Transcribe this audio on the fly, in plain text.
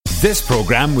This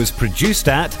programme was produced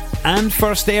at and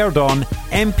first aired on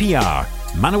MPR,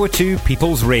 Manawatu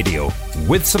People's Radio,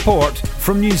 with support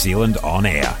from New Zealand On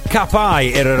Air. Ka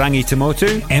pai Irarangi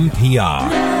Tamotu,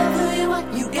 MPR. Love who you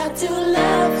are, you got to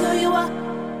love who you are.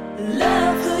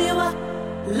 Love who you are.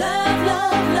 Love,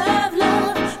 love, love,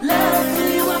 love. Love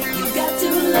who you are, you got to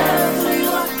love who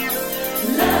you are.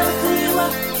 Love who you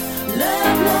are.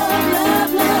 Love, love,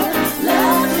 love, love.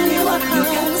 Love who you are, you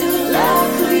got to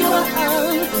love who you are.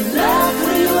 Love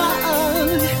who you are.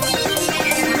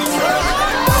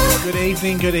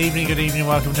 Good evening.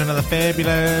 Welcome to another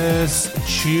fabulous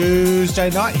Tuesday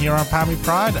night here on Palmy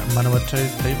Pride at Manawatu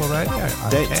People Radio.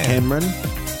 That's Cameron.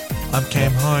 I'm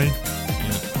Cam. Hi.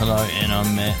 Hello, and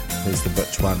I'm Matt. There's the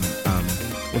butch one.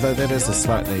 Although that is a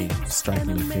slightly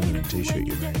strikingly feminine t-shirt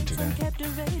you're wearing today.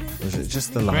 Is it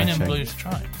just the lighting? Green and blue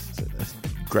stripes.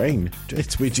 Green?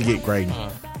 Where'd you get green? I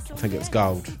think it's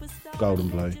gold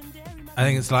and blue. I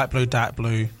think it's light blue, dark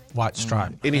blue, white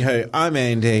stripe. Anywho, I'm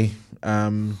Andy.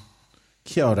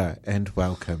 Kia ora and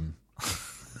welcome.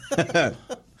 Right.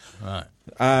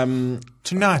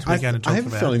 Tonight we're going to talk about... I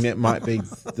have a feeling that might be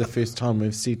the first time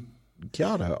we've said kia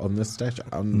ora on this station,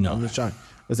 on the show.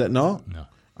 Is it not? No.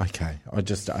 Okay, I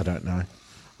don't know.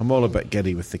 I'm all a bit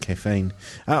giddy with the caffeine.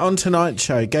 On tonight's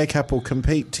show, gay couple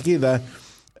compete together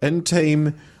in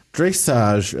team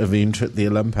dressage event at the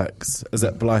Olympics. Is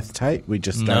it Blythe Tate? We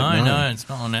just don't know. No, it's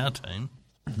not on our team.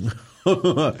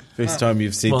 First time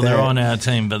you've said that. Well, they're on our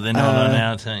team, but they're not on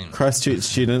our team. Christchurch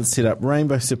students set up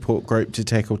rainbow support group to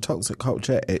tackle toxic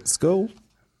culture at school.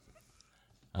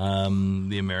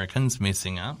 The Americans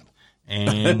messing up.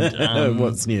 And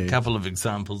what's new? A couple of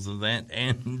examples of that.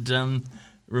 And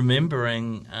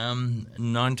remembering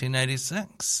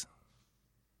 1986.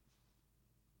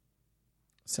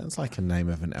 Sounds like a name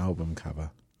of an album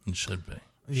cover. It should be.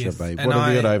 Should be. And what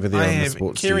have you got over there I on the have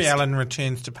sports Kerry desk? Allen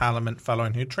returns to Parliament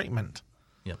following her treatment.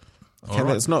 Yep. Okay,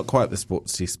 that's not quite the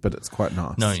sports desk, but it's quite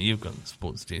nice. No, you've got the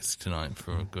sports desk tonight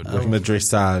for a good Looking at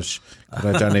dressage,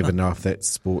 but I don't even know if that's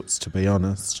sports, to be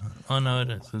honest. I know it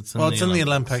is. It's in the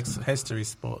Olympics. It has to be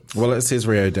sports. Well, it says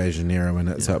Rio de Janeiro in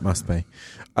it, so it must be.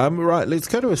 Right, let's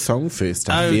go to a song first.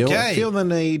 I feel the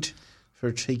need for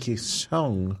a cheeky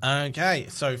song. Okay,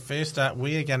 so first up,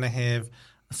 we are going to have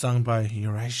a song by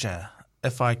Eurasia,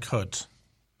 If I Could.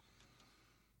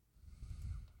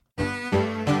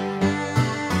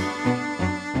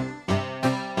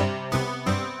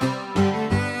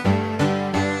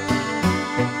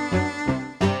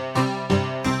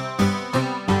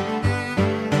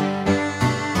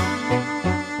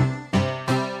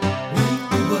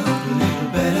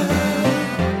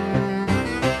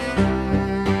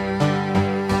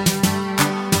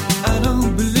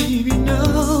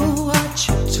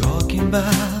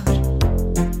 About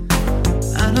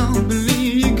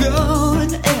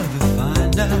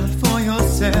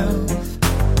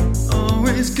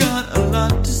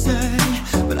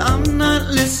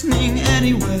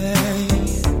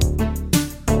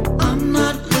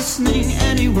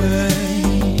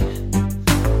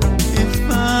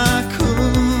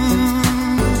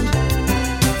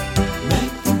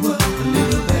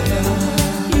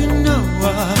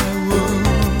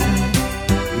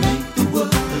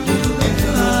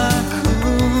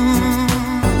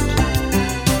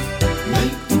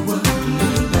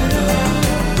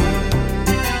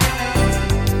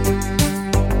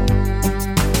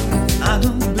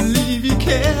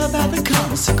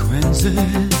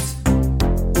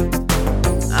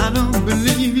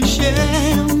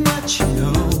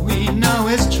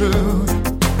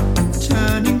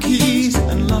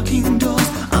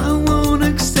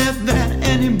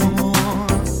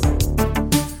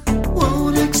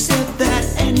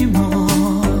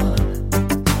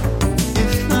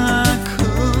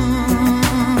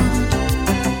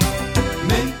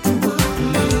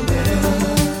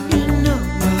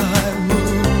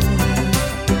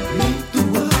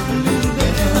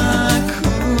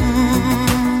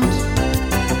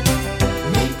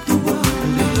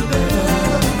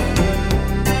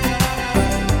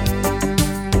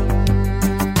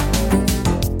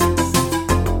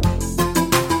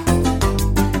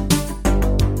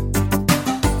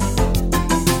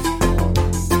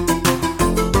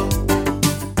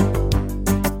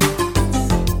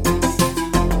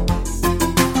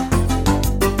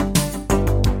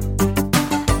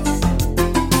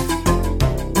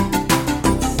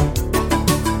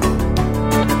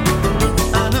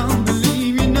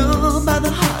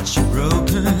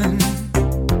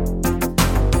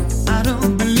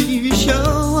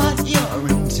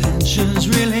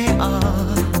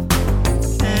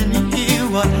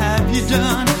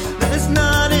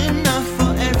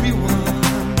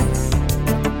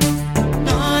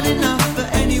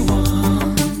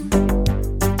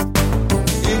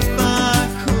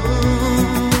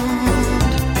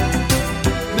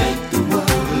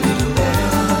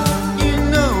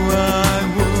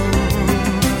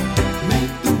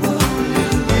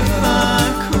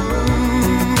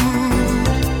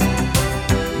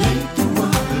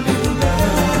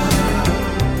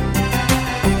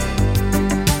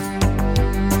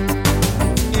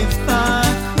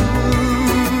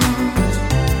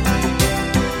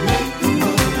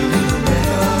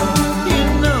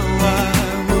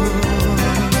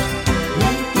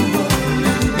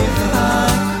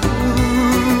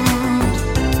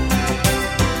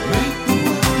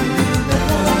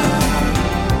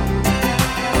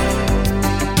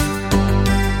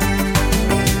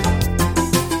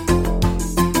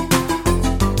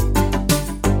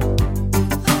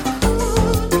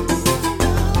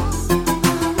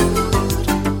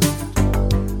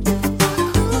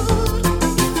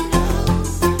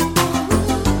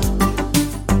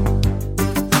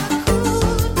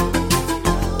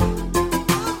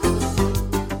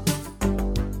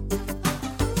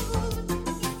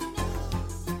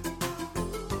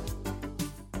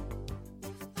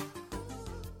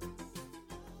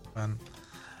Fun.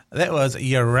 That was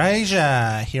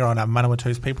Eurasia here on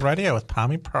Manawatu's People Radio with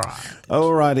Palmy Pride.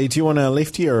 Alrighty, do you want a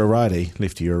lefty or a righty?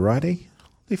 Lefty or a righty?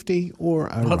 Lefty or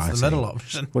a righty? What's the middle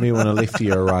option? What do you want, a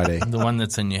lefty or a righty? The one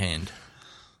that's in your hand.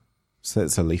 So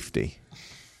that's a lefty.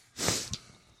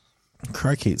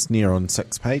 Crikey, it's near on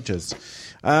 6 pages.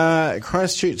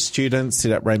 Christchurch students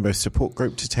set up Rainbow Support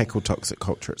Group to tackle toxic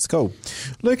culture at school.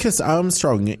 Lucas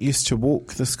Armstrong used to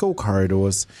walk the school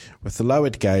corridors with a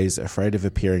lowered gaze, afraid of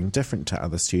appearing different to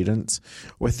other students.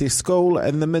 With their school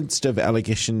in the midst of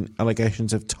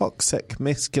allegations of toxic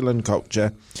masculine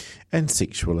culture and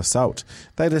sexual assault,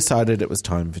 they decided it was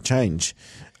time for change.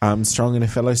 Armstrong and a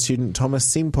fellow student, Thomas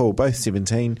Semple, both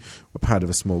 17, were part of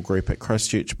a small group at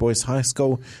Christchurch Boys High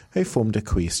School who formed a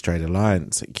Queer Straight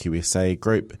Alliance, a QSA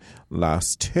group,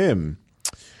 last term.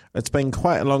 It's been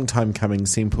quite a long time coming,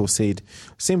 Semple said.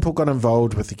 Semple got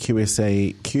involved with the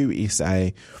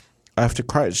QSA after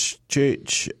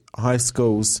Christchurch High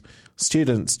School's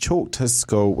students chalked his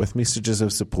school with messages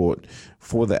of support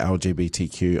for the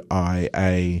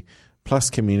LGBTQIA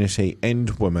plus community and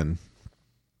women.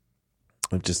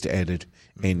 I've just added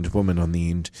 "and woman" on the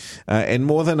end. And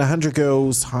more than 100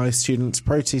 girls' high students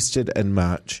protested in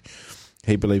March.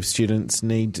 He believes students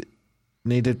needed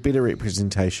better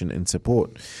representation and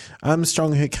support.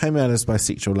 Armstrong, who came out as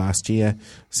bisexual last year,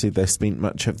 said they spent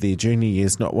much of their junior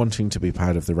years not wanting to be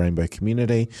part of the rainbow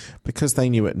community because they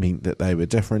knew it meant that they were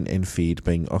different and feared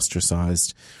being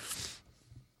ostracised.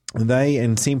 They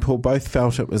and Semple both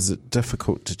felt it was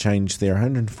difficult to change their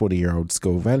 140-year-old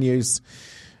school values.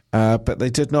 But they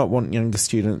did not want younger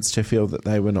students to feel that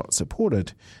they were not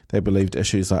supported. They believed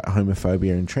issues like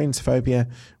homophobia and transphobia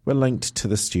were linked to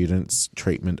the students'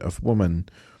 treatment of women.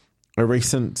 A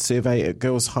recent survey at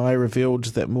Girls High revealed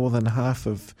that more than half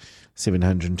of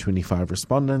 725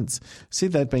 respondents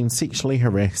said they'd been sexually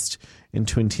harassed, and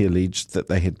 20 alleged that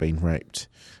they had been raped.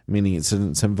 Many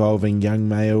incidents involving young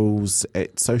males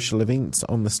at social events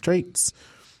on the streets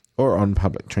or on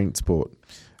public transport.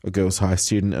 A Girls High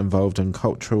student involved in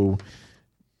cultural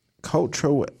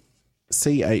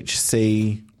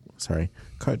CHC,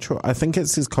 I think it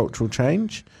says cultural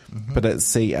change, but it's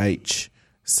CHCHANGE.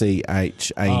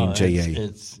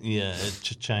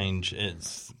 It's change.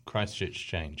 It's Christchurch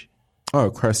Change. Oh,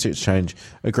 Christchurch Change,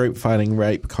 a group fighting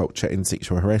rape, culture and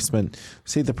sexual harassment,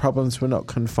 said the problems were not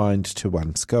confined to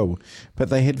one school, but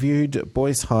they had viewed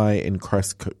Boys High and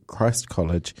Christ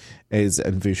College as,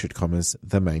 inverted commas,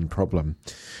 the main problem.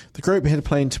 The group had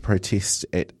planned to protest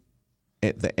at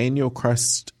the annual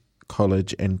Christ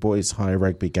College and Boys High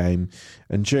rugby game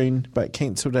in June, but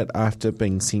cancelled it after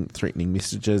being sent threatening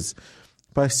messages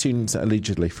by students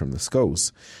allegedly from the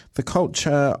schools. The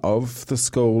culture of the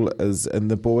school is in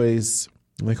the boys.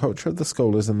 The culture of the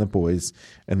school is in the boys,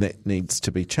 and that needs to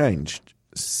be changed,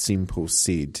 Semple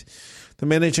said. The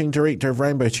managing director of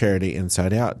Rainbow Charity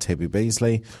Inside Out, Tabby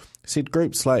Beasley, said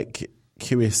groups like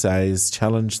QSA's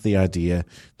challenged the idea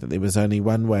that there was only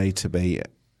one way to be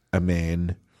a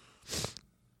man.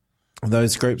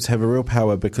 Those groups have a real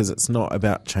power because it's not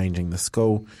about changing the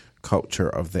school culture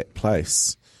of that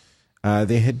place.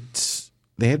 There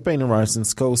had been a rise in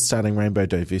schools starting rainbow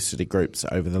diversity groups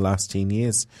over the last 10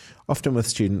 years, often with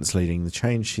students leading the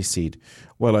change, she said.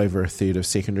 Well over a third of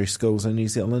secondary schools in New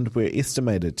Zealand were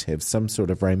estimated to have some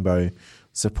sort of rainbow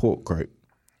support group,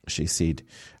 she said.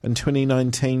 A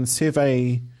 2019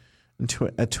 survey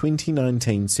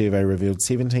revealed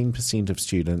 17% of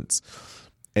students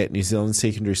at New Zealand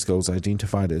secondary schools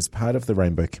identified as part of the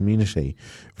rainbow community.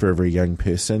 For every young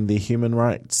person, their human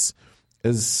rights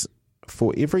is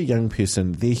for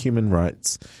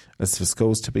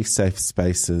schools to be safe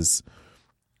spaces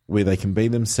where they can be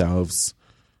themselves.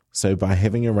 So by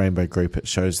having a rainbow group, it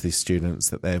shows their students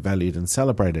that they are valued and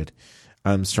celebrated.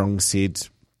 Armstrong said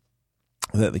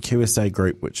that the QSA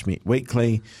group, which met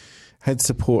weekly, had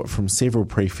support from several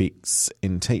prefects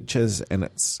and teachers, and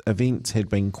its events had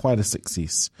been quite a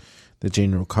success. The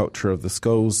general culture of the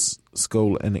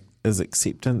school is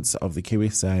acceptance of the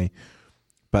QSA,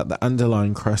 but the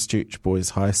underlying Christchurch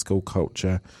Boys High School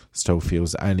culture still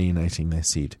feels alienating, they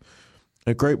said.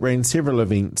 A group ran several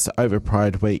events over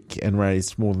Pride Week and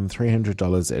raised more than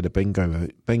 $300 at a bingo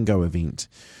event.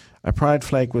 A pride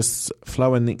flag was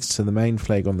flown next to the main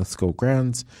flag on the school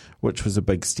grounds, which was a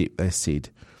big step, they said.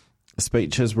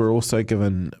 Speeches were also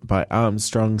given by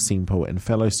Armstrong, Semple and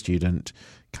fellow student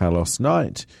Carlos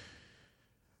Knight,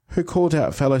 who called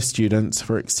out fellow students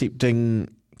for accepting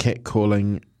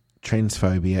catcalling,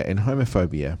 transphobia and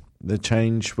homophobia. The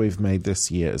change we've made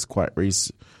this year is quite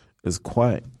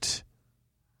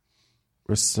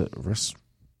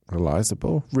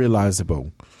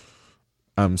realizable.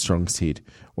 Armstrong said.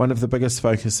 One of the biggest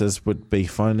focuses would be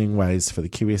finding ways for the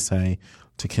QSA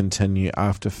to continue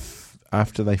after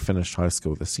they finish high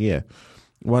school this year.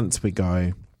 Once we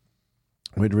go,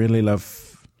 we'd really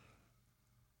love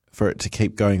for it to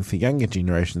keep going for younger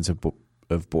generations of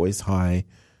boys, high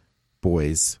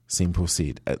boys, Semple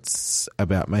said. It's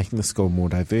about making the school more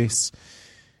diverse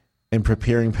and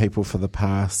preparing people for the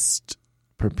past,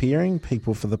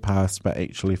 but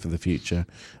actually for the future,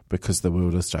 because the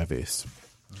world is diverse.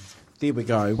 There we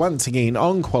go. Once again,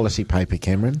 on quality paper,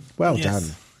 Cameron. Well done.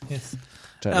 Yes.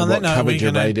 Don't know what cupboard you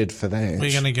rated for that.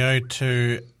 We're going to go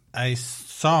to a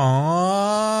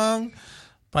song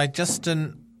by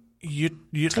Justin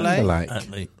Timberlake.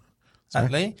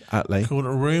 Utley. Called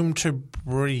Room to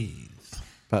Breathe.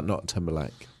 But not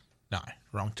Timberlake. No,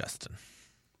 wrong Justin.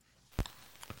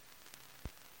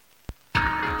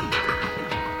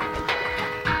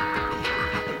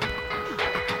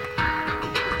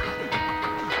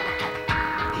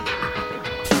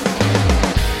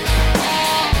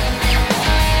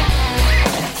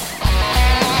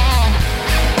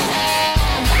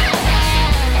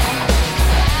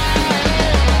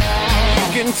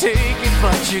 Take it,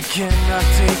 but you cannot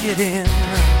take it in.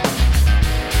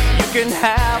 You can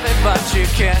have it, but you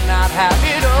cannot have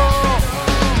it all.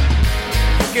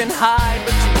 You can hide,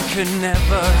 but you can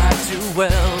never hide too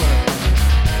well.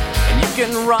 And you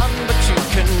can run, but you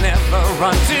can never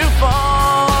run too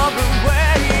far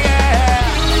away. Yeah.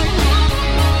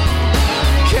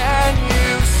 Can you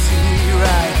see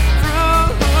right through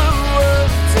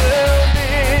to me?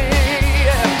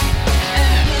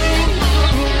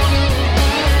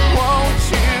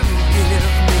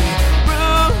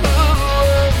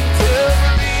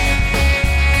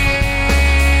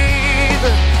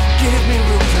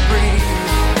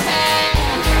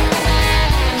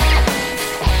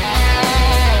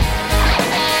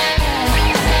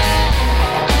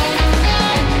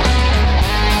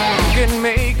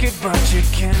 But you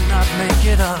cannot make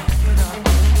it up.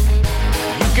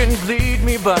 You can bleed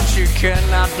me, but you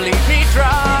cannot bleed me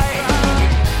dry.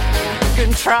 You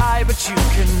can try, but you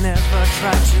can never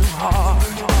try too hard.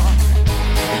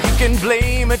 You can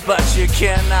blame it, but you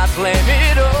cannot blame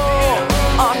it all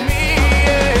on me.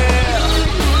 Yeah.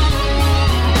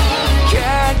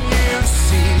 Can you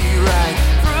see right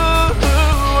through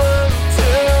to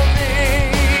me?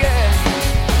 Yeah.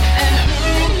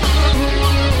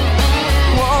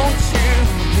 Won't you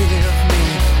give me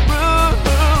room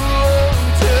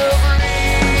to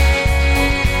breathe?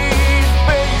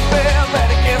 Baby,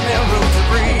 better give me room to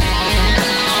breathe.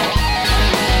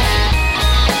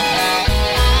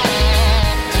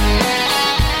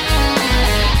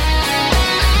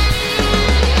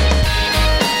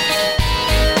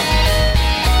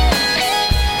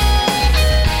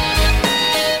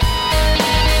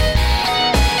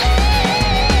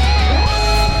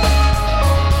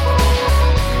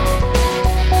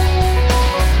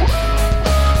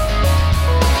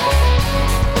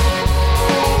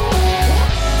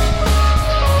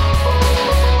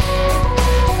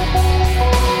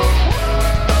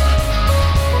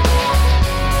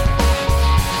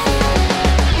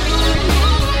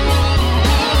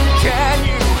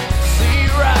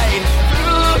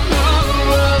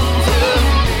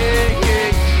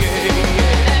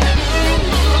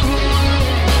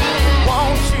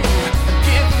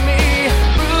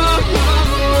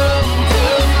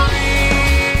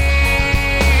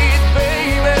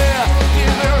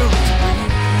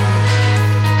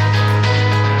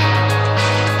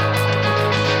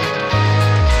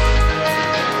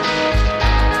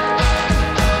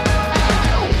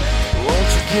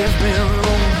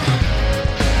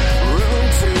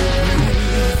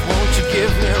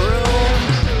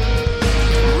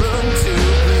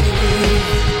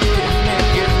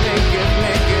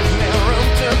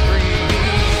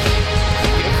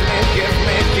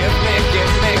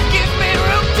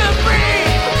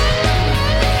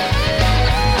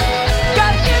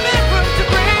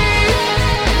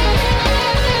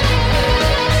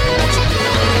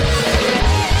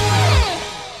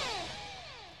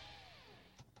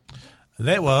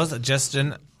 That was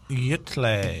Justin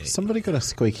Utley. Somebody got a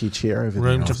squeaky chair over there.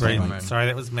 Room to breathe. Sorry,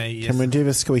 that was me. Yes. Cameron, do you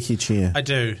have a squeaky chair? I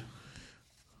do.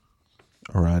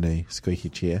 Alrighty, squeaky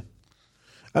chair.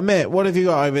 Matt, what have you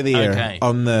got over there? Okay.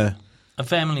 On the... A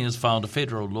family has filed a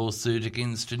federal lawsuit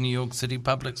against a New York City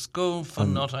public school for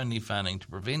not only failing to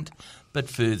prevent, but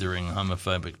furthering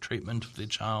homophobic treatment of their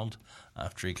child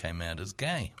after he came out as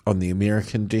gay. On the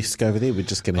American desk over there? We're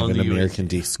just going to have an American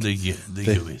desk. The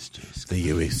US desk. The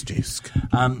US desk.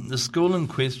 The school in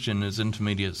question is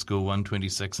Intermediate School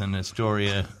 126 in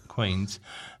Astoria, Queens,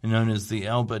 known as the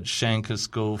Albert Shanker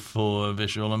School for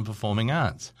Visual and Performing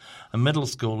Arts. A middle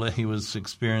schooler, he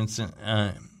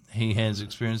has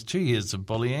experienced 2 years of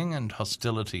bullying and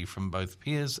hostility from both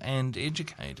peers and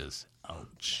educators.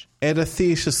 Ouch. At a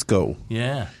theatre school.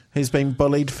 Yeah. He's been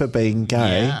bullied for being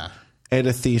gay Yeah. at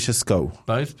a theatre school.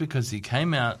 Both because he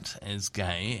came out as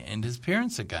gay and his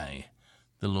parents are gay,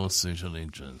 the lawsuit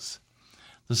alleges.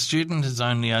 The student is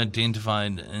only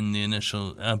identified in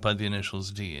the by the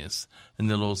initials DS in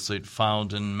the lawsuit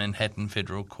filed in Manhattan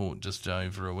Federal Court just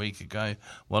over a week ago.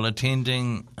 While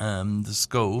attending the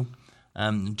school,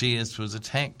 DS was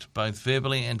attacked both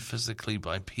verbally and physically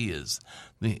by peers.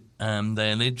 They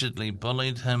allegedly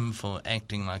bullied him for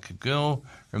acting like a girl,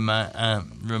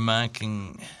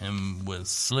 remarking him with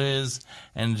slurs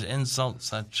and insults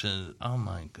such as, oh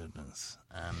my goodness,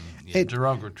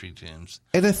 derogatory terms.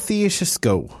 At a theatre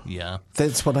school. Yeah.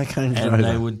 That's what I came to know. And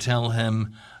they would tell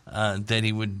him that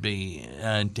he would be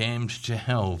damned to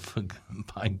hell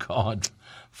by God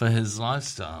for his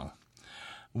lifestyle.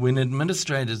 When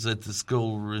administrators at the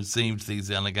school received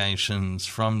these allegations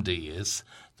from DS,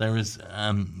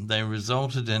 they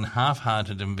resulted in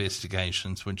half-hearted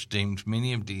investigations which deemed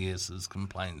many of DS's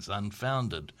complaints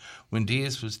unfounded. When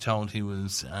DS was told he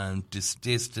was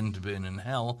destined to burn in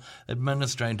hell,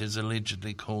 administrators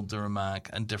allegedly called the remark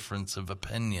a difference of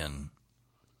opinion.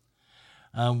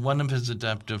 One of his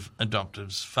adoptive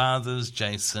fathers,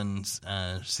 Jason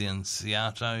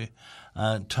Cianciato,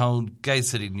 told Gay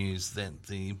City News that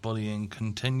the bullying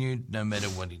continued no matter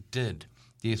what he did.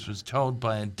 DS was told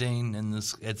by a dean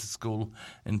at the school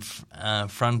in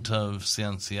front of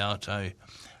Cianciato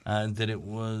that it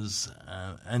was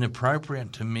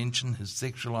inappropriate to mention his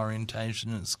sexual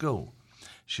orientation at school.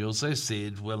 She also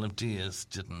said, well, if DS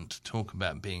didn't talk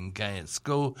about being gay at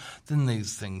school, then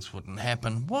these things wouldn't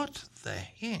happen. What the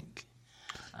heck?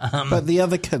 But the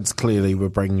other kids clearly were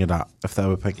bringing it up if they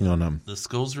were picking on him. The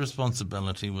school's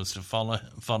responsibility was to follow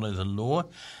the law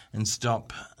and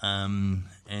stop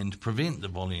and prevent the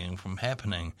bullying from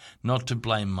happening, not to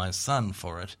blame my son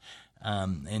for it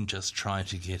and just try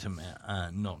to get him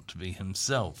not to be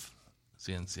himself,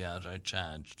 Cianciato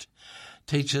charged.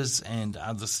 Teachers and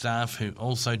other staff who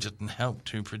also didn't help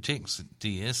to protect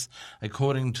DS.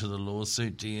 According to the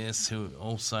lawsuit, DS, who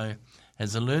also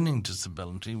has a learning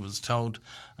disability, was told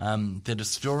that a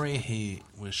story he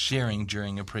was sharing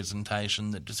during a presentation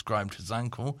that described his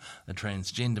uncle, a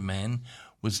transgender man,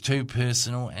 was too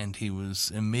personal and he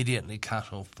was immediately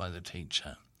cut off by the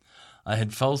teacher. I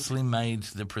had falsely made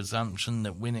the presumption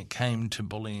that when it came to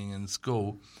bullying in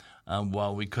school,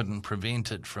 while we couldn't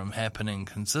prevent it from happening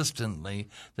consistently,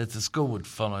 that the school would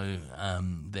follow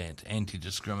that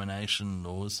anti-discrimination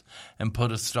laws and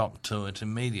put a stop to it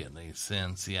immediately,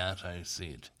 Cianciato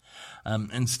said.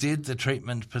 Instead, the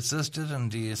treatment persisted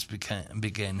and DS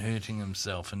began hurting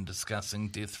himself and discussing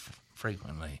death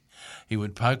frequently. He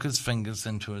would poke his fingers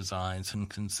into his eyes and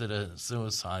consider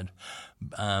suicide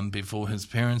before his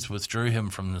parents withdrew him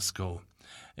from the school.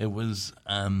 It was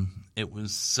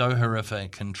so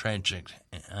horrific and tragic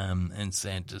and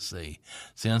sad to see.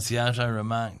 Cianciato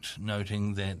remarked,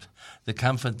 noting that the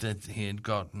comfort that he had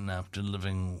gotten after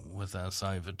living with us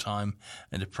over time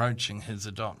and approaching his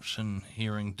adoption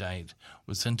hearing date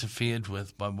was interfered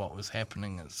with by what was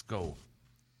happening at school.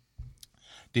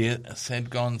 DS had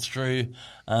gone through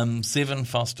 7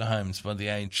 foster homes by the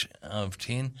age of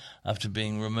 10 after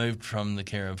being removed from the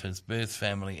care of his birth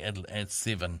family at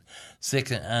 7.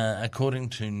 According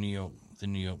to the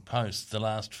New York Post, the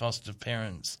last foster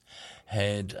parents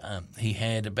had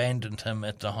abandoned him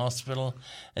at the hospital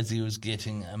as he was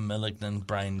getting a malignant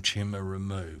brain tumour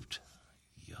removed.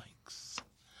 Yikes.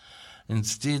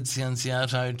 Instead,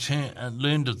 Cianciato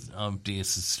learned of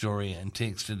DS' story and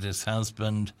texted his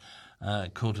husband,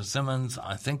 Coulter Simmons,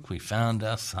 I think we found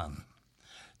our son.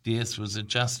 DS was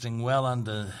adjusting well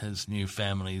under his new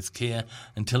family's care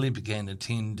until he began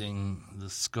attending the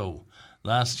school.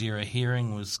 Last year, a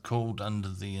hearing was called under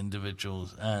the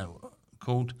Individuals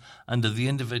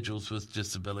with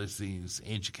Disabilities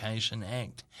Education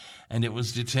Act, and it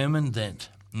was determined that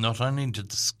not only did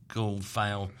the school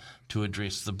fail to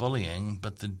address the bullying,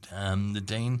 but the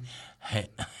dean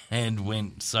had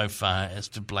went so far as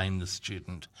to blame the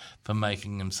student for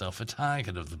making himself a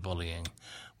target of the bullying.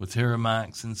 With her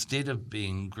remarks, instead of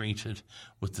being greeted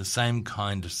with the same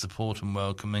kind of support and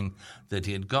welcoming that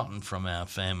he had gotten from our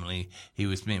family, he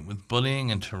was met with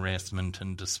bullying and harassment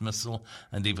and dismissal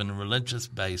and even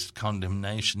religious-based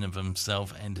condemnation of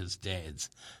himself and his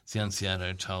dad's,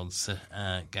 Cianciato told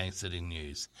Gay City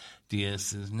News.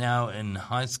 DS is now in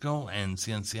high school, and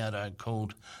Cianciato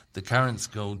called the current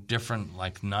school different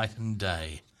like night and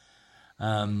day.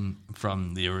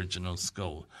 from the original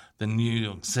school. The New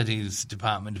York City's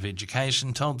Department of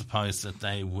Education told the Post that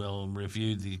they will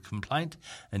review the complaint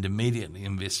and immediately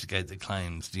investigate the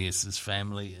claims. Diaz's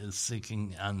family is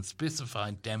seeking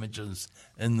unspecified damages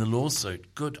in the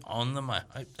lawsuit. Good on them. I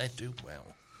hope they do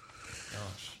well.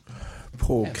 Gosh.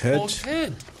 Poor kid. Poor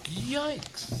kid.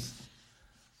 Yikes.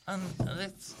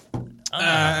 That's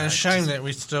A shame that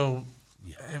we still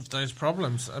have those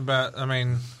problems. But, I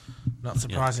mean, not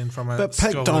surprising from a But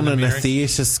school picked on in a America.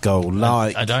 theatre school,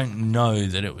 like... I don't know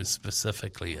that it was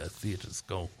specifically a theatre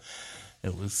school.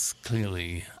 It was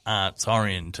clearly arts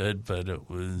oriented, but it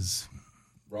was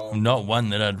not one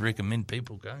that I'd recommend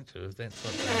people go to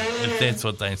if that's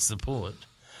what they support.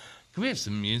 Can we have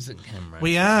some music, Cameron?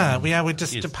 We are. We're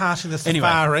just Yes. departing the Anyway,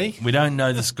 safari. we don't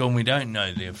know the school. We don't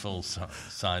know their full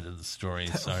side of the story,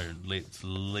 so let's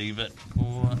leave it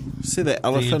for See that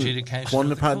elephant adjudication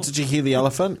wander of the part? court. Did you hear the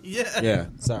elephant? Yeah. Yeah,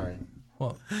 sorry.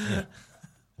 what? Yeah.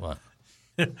 What?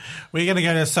 We're going to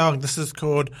go to a song. This is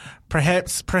called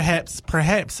Perhaps, Perhaps,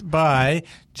 Perhaps by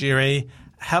Jerry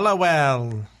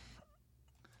Hallowell.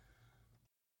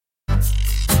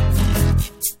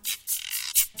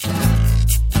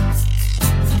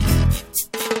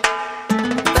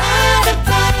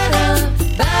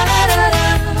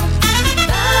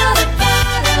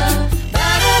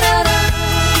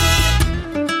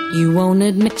 You won't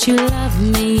admit you love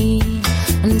me,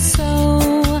 and so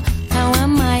how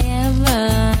am I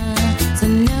ever to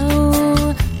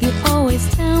know? You always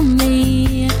tell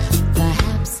me,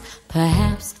 perhaps,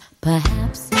 perhaps,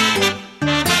 perhaps.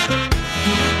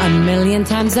 A million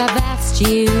times I've asked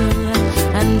you,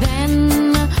 and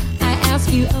then I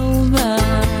ask you over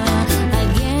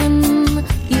again.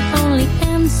 You only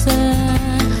answer,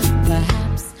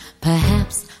 perhaps,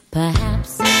 perhaps,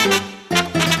 perhaps.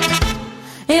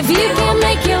 If you can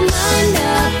make your mind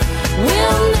up,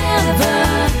 we'll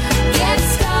never get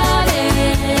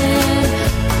started.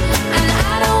 And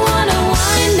I don't want to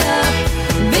wind up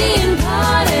being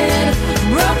parted,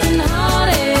 broken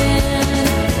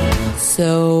hearted.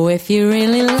 So if you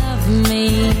really love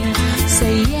me,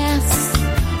 say yes.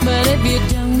 But if you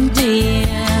don't, dear,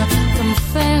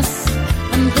 confess.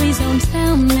 And please don't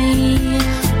tell me,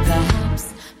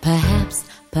 perhaps, perhaps,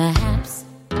 perhaps.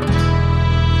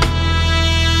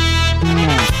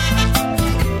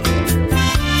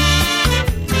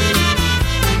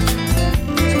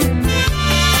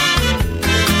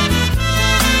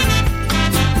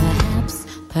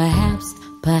 Perhaps,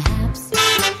 perhaps.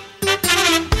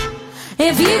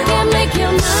 If you can make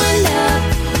your mind up,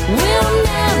 we'll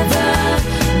never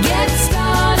get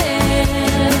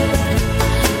started.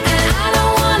 And I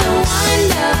don't want to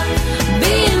wind up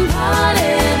being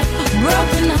parted,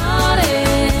 broken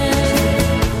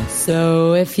hearted.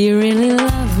 So if you really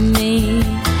love me,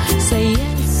 say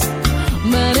yes.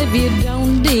 But if you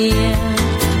don't, dear,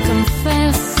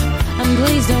 confess. And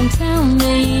please don't tell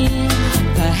me,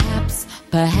 perhaps,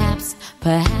 perhaps,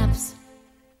 perhaps,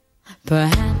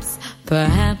 perhaps,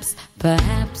 perhaps,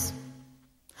 perhaps,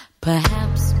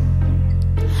 perhaps,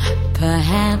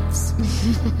 perhaps,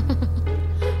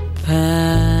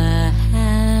 perhaps.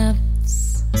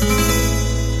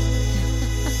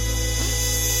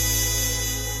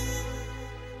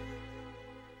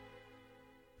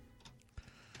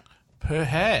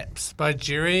 Perhaps by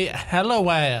Jerry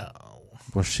Hallowell.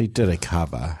 Well, she did a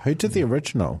cover. Who did the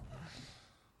original?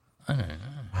 I don't know.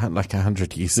 Like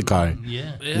 100 years ago.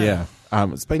 Yeah. Yeah.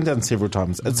 It's been done several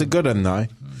times. It's a good one, though.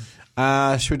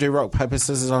 Should we do rock, paper,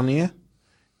 scissors on here?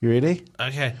 You ready?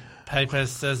 Okay. Paper,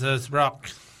 scissors, rock.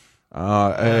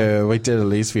 Oh, we did a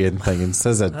lesbian thing and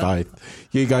scissored both.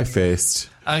 You go first.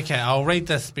 Okay, I'll read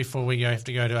this before we have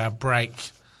to go to our break.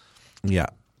 Yeah.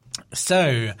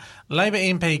 So, Labour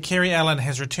MP Kerry Allen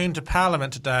has returned to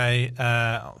Parliament today,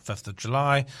 5th of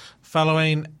July,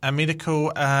 following a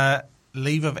medical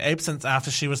leave of absence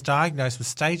after she was diagnosed with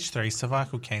stage 3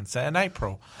 cervical cancer in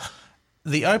April.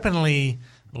 The openly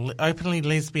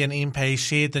lesbian MP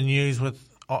shared the news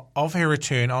of her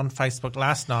return on Facebook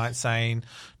last night, saying,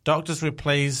 "Doctors were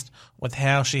pleased with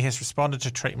how she has responded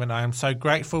to treatment. I am so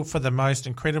grateful for the most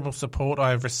incredible support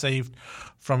I have received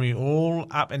from you all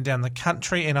up and down the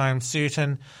country, and I am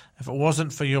certain if it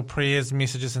wasn't for your prayers,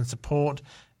 messages and support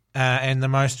and the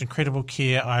most incredible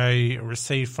care I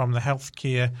received from the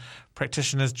healthcare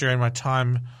practitioners during my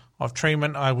time of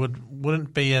treatment, I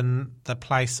wouldn't be in the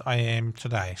place I am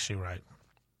today," she wrote.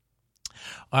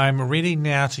 "I'm ready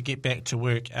now to get back to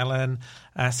work," Allen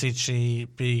said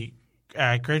she'd be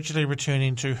gradually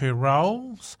returning to her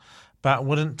roles, but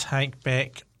wouldn't take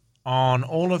back on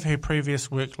all of her previous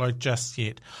workload just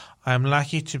yet. "I am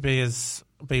lucky to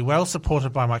be well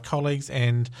supported by my colleagues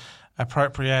and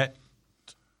appreciate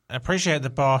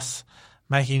the boss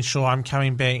making sure I'm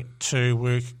coming back to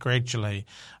work gradually,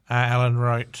 Alan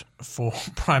wrote for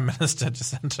Prime Minister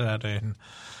Jacinda Ardern.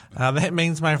 That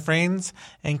means my friends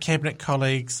and Cabinet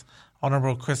colleagues,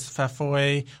 Honourable Christopher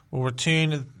Foy, will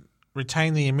retain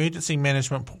the emergency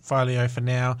management portfolio for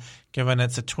now, given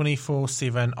it's a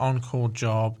 24/7 on-call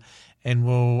job, and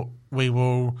we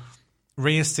will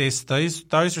reassess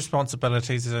those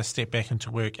responsibilities as I step back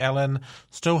into work. Alan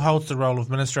still holds the role of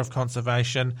Minister of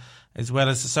Conservation as well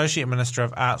as Associate Minister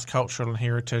of Arts, Cultural and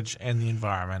Heritage and the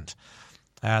Environment.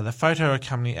 The photo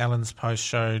accompanying Alan's post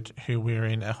showed her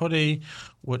wearing a hoodie,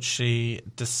 which she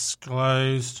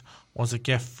disclosed was a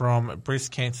gift from a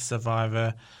breast cancer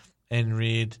survivor, and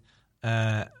read,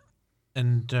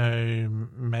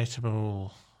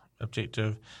 indomitable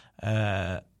objective,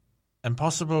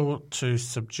 impossible to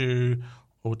subdue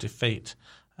or defeat,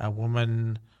 a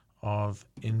woman of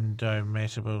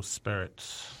indomitable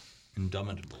spirits.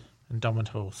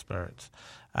 Indomitable spirits.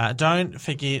 Don't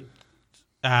forget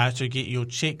to get your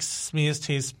checks, smears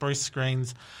tests, breast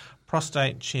screens,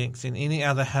 prostate checks, and any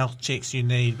other health checks you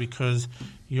need, because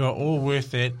you are all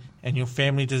worth it and your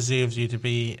family deserves you to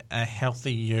be a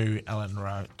healthy you, Ellen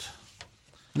wrote.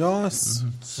 Nice.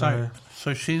 So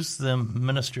she's the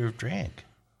Minister of Drag?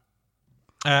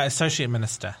 Associate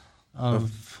Minister.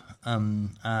 Of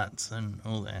arts and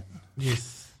all that.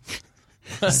 Yes.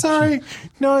 Sorry,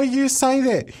 no, you say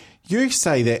that.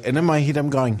 And in my head I'm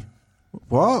going,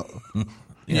 what?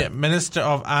 Yeah, Minister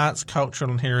of Arts,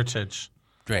 Cultural and Heritage.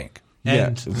 Drag.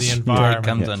 And Yeah. the Drag environment.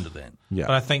 comes under that. Yeah.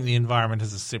 But I think the environment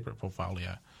is a separate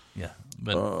portfolio. Yeah.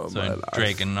 But my life.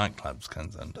 drag and nightclubs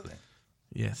comes under that.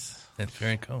 Yes. That's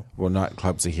very cool. Well,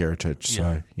 nightclubs are heritage,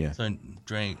 so yeah. So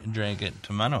drag it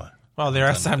to Manawa. Well, there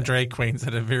are some drag queens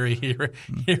that are very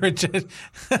heritage.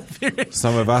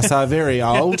 Some of us are very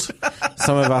old.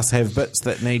 Some of us have bits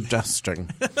that need dusting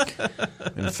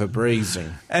and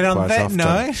Febrezing. And on quite that often.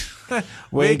 note,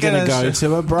 we're going to go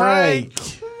to a break.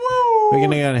 We're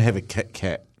going to go and have a Kit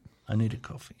Kat. I need a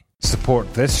coffee.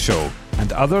 Support this show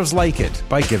and others like it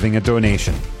by giving a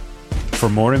donation. For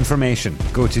more information,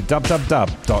 go to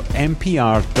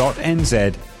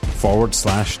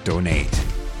www.mpr.nz/donate.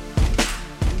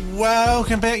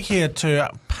 welcome back here to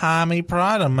Palmy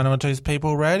Pride on Manawatu's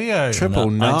People Radio.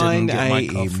 999 I didn't get my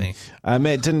AM. coffee.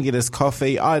 Matt didn't get his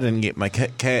coffee. I didn't get my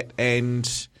Kit Kat,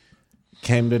 and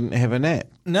Cam didn't have a nap.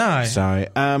 No. So,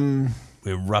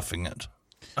 We're roughing it.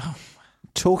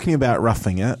 talking about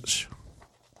roughing it,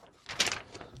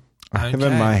 I have in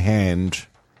Okay. my hand.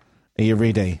 Are you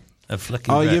ready? A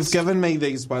flicking Oh, wrist. you've given me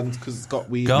these ones because it's got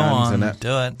weird Go names on, in it.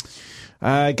 do it.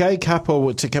 Gay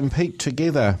couple to compete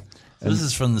together This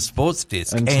is from the sports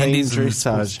desk. in team Andy's from the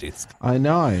sports dressage. desk. I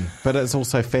know, but it's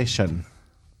also fashion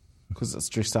because it's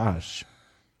dressage.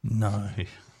 No.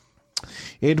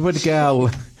 Edward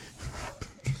Gall.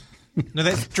 No,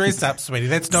 that's dress up, sweetie.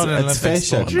 That's not an It's Olympic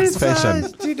fashion. sport. It's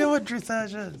fashion. Do you know what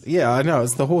dressage is? Yeah, I know.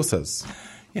 It's the horses.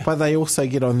 Yeah. But they also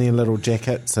get on their little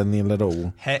jackets and their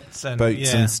little Hats and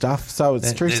boots yeah. and stuff. So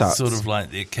it's dress That's ups. sort of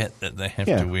like their kit that they have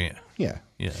Yeah. to wear. Yeah.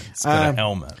 Yeah, it's got a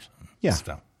helmet. And yeah.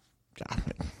 Stuff.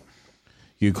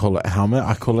 You call it a helmet,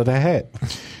 I call it a hat.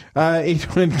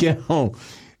 Edwin Gill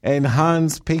and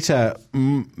Hans Peter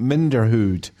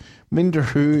Minderhood.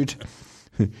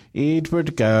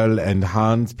 Edward Gill and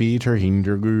Hans Peter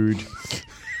Hindergood.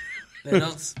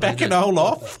 Backing all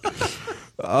off.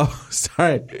 Oh,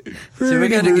 sorry. So we're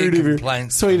going to get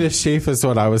complaints. Swedish chef is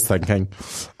what I was thinking.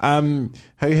 Who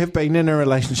have been in a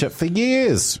relationship for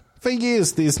years. For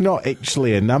years. There's not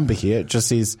actually a number here. It just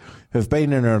says have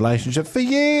been in a relationship for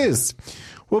years.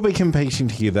 We'll be competing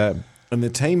together in the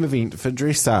team event for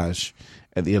dressage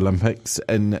at the Olympics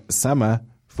in summer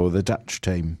for the Dutch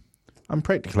team. I'm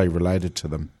practically related to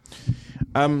them.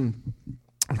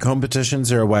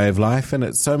 Competitions are a way of life, and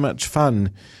it's so much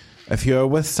fun if you're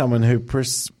with someone who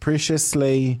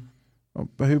precisely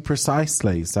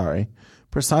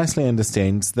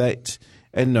understands that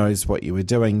and knows what you are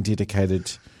doing,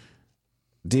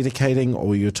 dedicating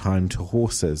all your time to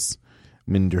horses.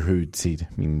 Minderhood said.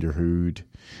 Minderhood.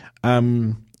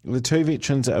 The two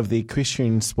veterans of the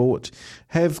equestrian sport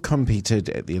have competed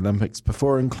at the Olympics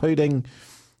before, including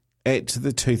at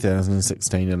the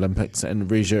 2016 Olympics in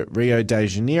Rio de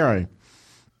Janeiro.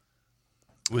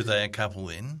 Were they a couple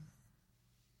then?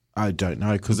 I don't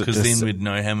know because Because then we'd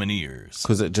know how many years.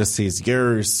 Because it just says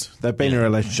years. They've been in a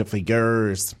relationship for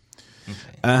years.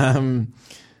 Okay.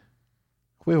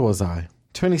 Where was I?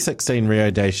 2016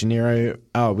 Rio de Janeiro,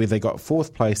 where they got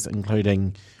fourth place,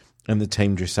 including in the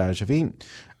team dressage event.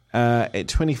 At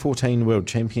 2014 World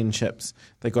Championships,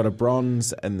 they got a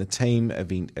bronze in the team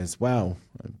event as well.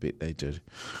 I bet they did.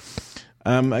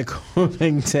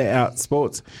 According to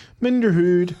Outsports,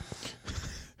 Minderhood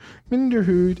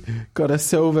got a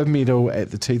silver medal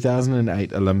at the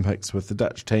 2008 Olympics with the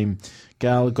Dutch team.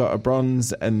 Gal got a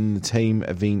bronze in the team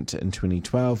event in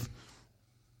 2012,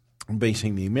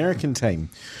 beating the American team,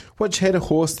 which had a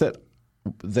horse that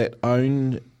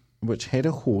owned.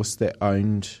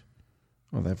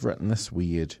 Oh, they've written this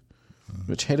weird.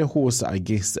 Which had a horse, I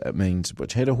guess it means,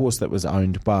 which had a horse that was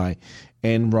owned by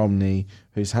Ann Romney,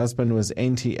 whose husband was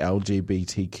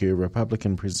anti-LGBTQ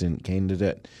Republican president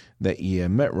candidate that year,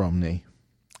 Mitt Romney.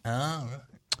 Ah,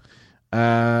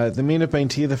 right. The men have been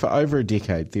together for over a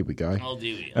decade. There we go. Oh,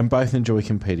 there we go. And both enjoy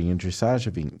competing in dressage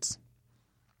events.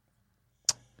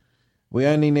 We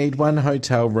only need one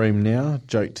hotel room now,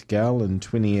 joked Gal in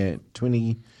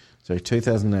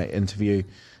 2008 interview,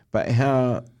 but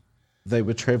how they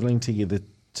were travelling together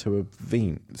to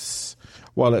events.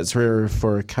 While it's rare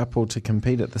for a couple to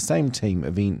compete at the same team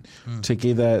event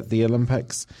together at the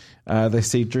Olympics, they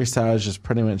see dressage as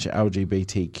pretty much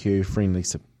LGBTQ-friendly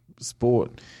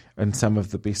sport, and some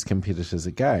of the best competitors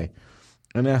are gay.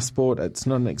 In our sport, it's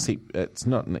not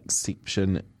an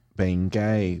exception being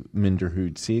gay,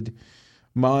 Minderhood said.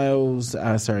 Marlies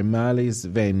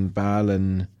van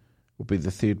Baarlen will be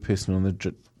the third person on the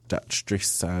Dutch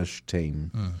dressage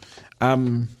team.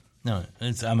 No,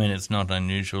 it's not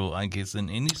unusual, I guess, in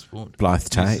any sport. Blythe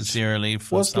Tate. Necessarily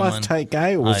for Was someone. Blythe Tate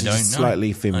gay, or was he just slightly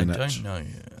effeminate? I don't know.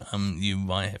 You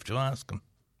might have to ask him.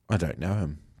 I don't know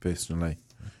him, personally.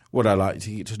 Would I like to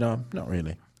get to know him? Not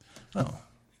really. Oh,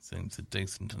 he seems a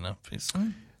decent enough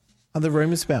person. Are the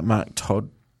rumours about Mark Todd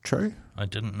true? I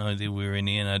didn't know there were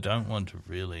any, and I don't want to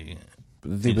really...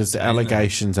 There was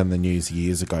allegations in the news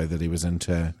years ago that he was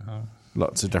into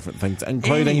lots of different things,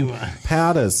 including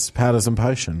powders and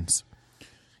potions.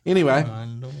 Anyway, My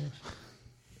Lord.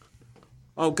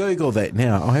 I'll Google that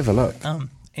now. I'll have a look.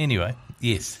 Anyway,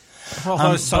 yes. All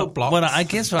those salt blocks. Well, I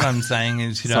guess what I'm saying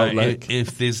is, Salt Lake.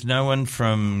 if there's no one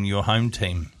from your home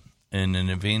team in an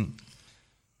event,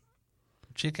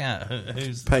 check out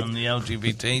who's Pick- on the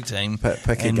LGBT team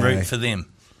pick a and guy. root for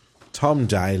them. Tom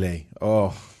Daly.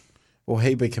 Oh, will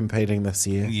he be competing this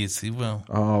year? Yes, he will.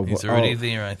 Oh, He's well, already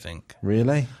there, I think.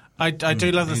 Really? I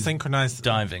do love the synchronised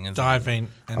Diving, isn't diving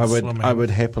and I would swimming. I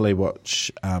would happily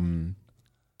watch Tom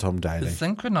Daly. Is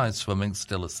synchronised swimming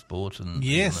still a sport?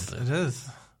 Yes, in it is.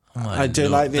 Oh, my I do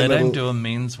Lord. like their They don't little- do a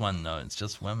men's one, though. It's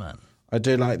just women. I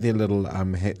do like their little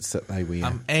hats that they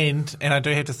wear. And I do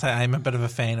have to say, I'm a bit of a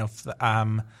fan of the,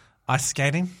 ice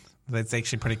skating. That's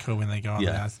actually pretty cool when they go on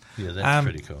the Yeah. ice. Yeah, that's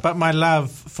pretty cool. But my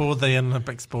love for the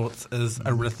Olympic sports is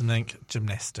arrhythmic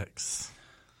gymnastics.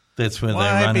 That's where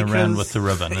Why? they run around Because- with the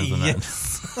ribbon, isn't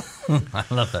Yes. it? I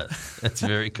love it. It's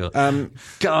very cool.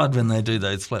 God, when they do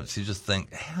those flips, you just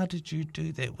think, how did you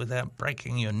do that without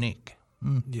breaking your neck?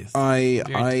 Yes. I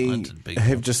talented people.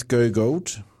 have just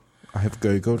Googled. I've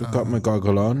got my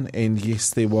goggle on, and yes,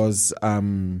 there was.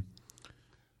 Some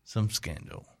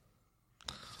scandal.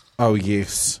 Oh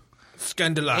yes,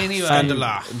 Scandala. Anyway.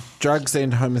 Scandala. drugs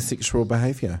and homosexual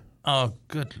behaviour. Oh,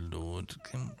 good Lord.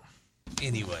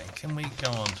 Anyway, can we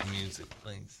go on to music,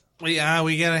 please? We're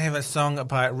going to have a song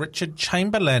by Richard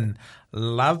Chamberlain,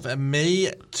 Love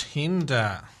Me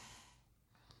Tender.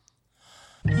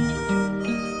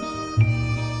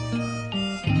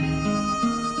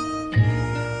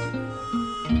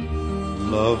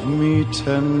 Love me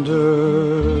tender,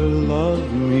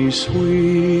 love me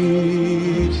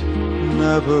sweet,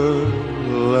 never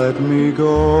let me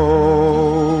go.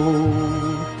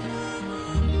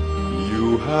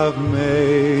 You have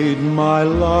made my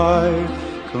life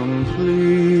complete,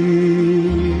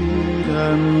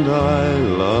 and I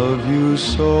love you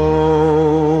so.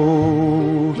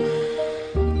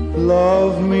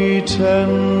 Love me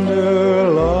tender,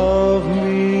 love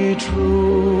me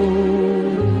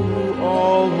true,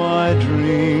 all my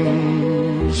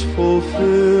dreams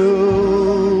fulfill.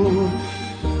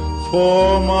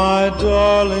 For my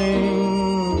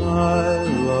darling, I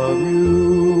love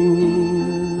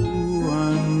you,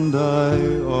 and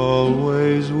I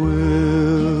always will.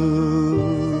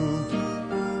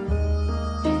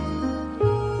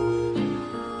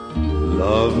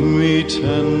 Love me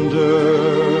tender,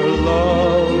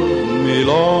 love me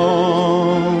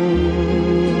long,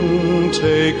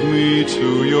 take me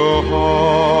to your heart,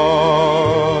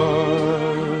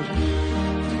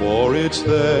 for it's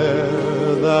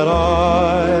there that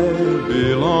I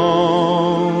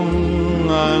belong,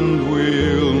 and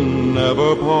we'll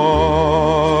never part.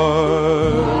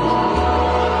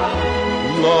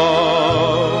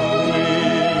 Love me,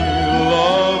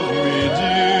 love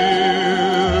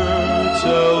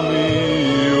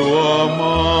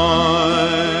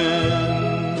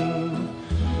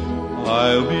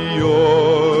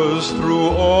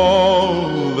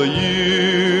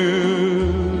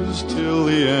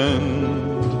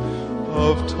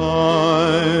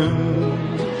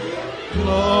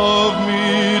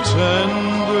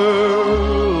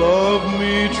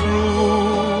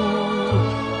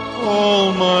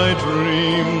my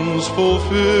dreams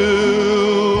fulfill.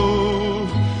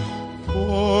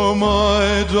 For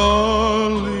my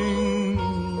darling,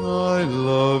 I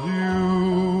love you,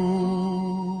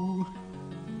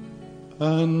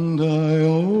 and I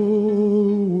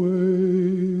always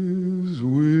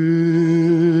will.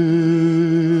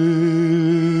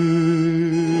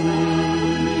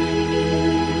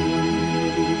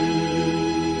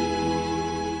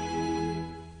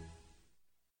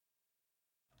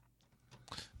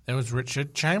 There was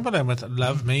Richard Chamberlain with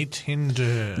Love Me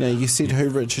Tender. Now, you said who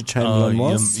Richard Chamberlain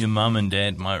was? Your mum and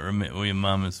dad might remember, or your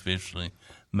mum especially,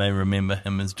 may remember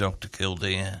him as Dr.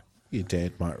 Kildare. Your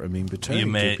dad might remember too. Your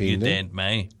depending. dad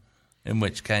may. In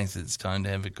which case, it's time to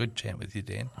have a good chat with your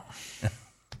dad.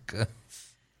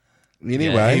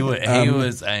 Anyway, he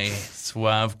was a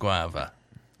suave guava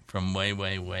from way,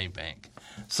 way, way back.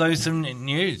 So some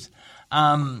news.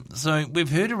 So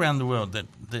we've heard around the world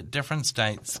that different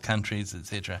states, countries,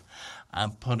 etc., are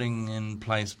putting in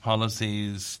place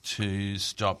policies to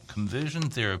stop conversion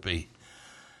therapy.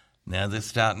 Now they're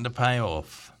starting to pay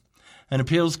off. An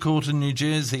appeals court in New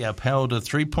Jersey upheld a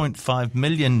 $3.5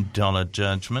 million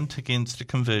judgment against a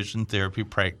conversion therapy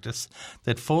practice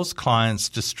that forced clients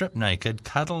to strip naked,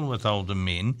 cuddle with older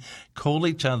men, call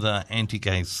each other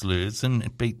anti-gay slurs,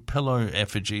 and beat pillow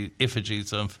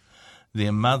effigies of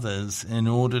their mothers in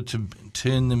order to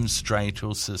turn them straight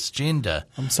or cisgender.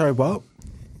 I'm sorry, what?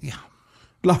 Yeah.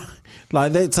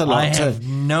 Like that's a lot I to... have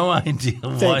no idea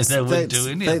why they would do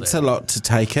any of that. That's a lot to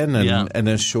take in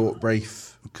a short, brief...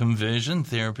 Conversion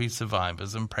therapy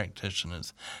survivors and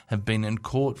practitioners have been in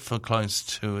court for close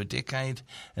to a decade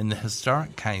in the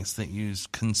historic case that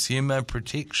used consumer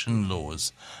protection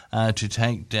laws to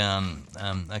take down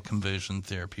a conversion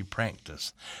therapy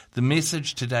practice. The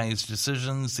message today's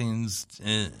decision sends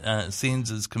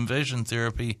as conversion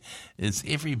therapy is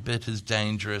every bit as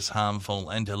dangerous, harmful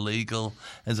and illegal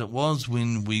as it was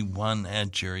when we won our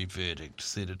jury verdict,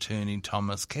 said attorney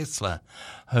Thomas Kessler,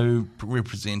 who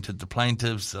represented the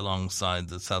plaintiffs alongside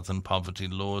the Southern Poverty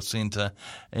Law Centre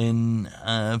in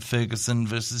Ferguson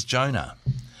versus Jonah.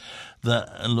 The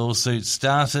lawsuit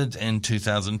started in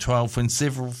 2012 when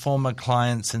several former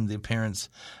clients and their parents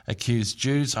accused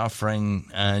Jews offering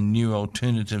new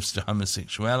alternatives to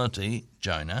homosexuality,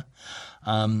 Jonah,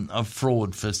 of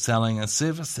fraud for selling a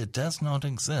service that does not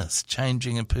exist,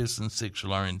 changing a person's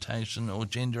sexual orientation or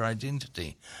gender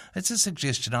identity. It's a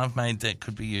suggestion I've made that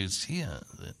could be used here.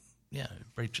 That,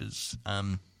 breaches.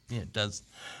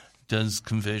 Does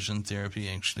conversion therapy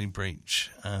actually breach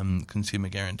consumer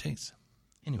guarantees?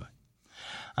 Anyway.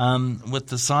 With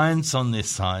the science on their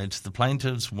side, the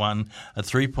plaintiffs won a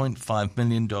 $3.5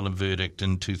 million verdict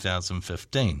in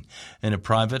 2015. In a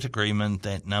private agreement,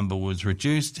 that number was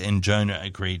reduced and Jonah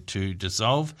agreed to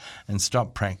dissolve and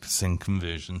stop practicing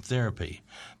conversion therapy.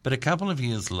 But a couple of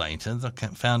years later, the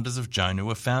founders of Jonah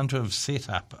were found to have set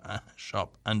up a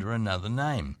shop under another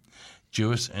name,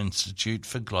 Jewish Institute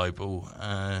for Global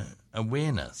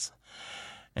Awareness,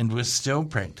 and were still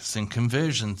practicing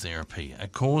conversion therapy. A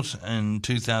court in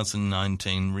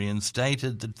 2019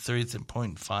 reinstated the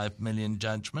 $3.5 million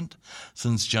judgment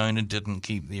since Jonah didn't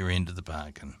keep their end of the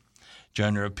bargain.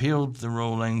 Jonah appealed the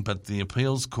ruling, but the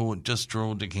appeals court just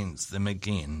ruled against them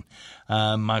again.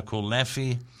 Michael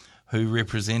Laffey, who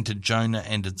represented Jonah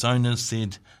and its owners,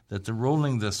 said that the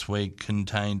ruling this week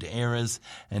contained errors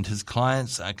and his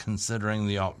clients are considering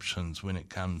the options when it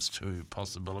comes to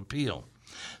possible appeal.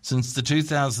 Since the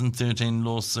 2013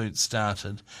 lawsuit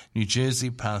started, New Jersey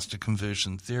passed a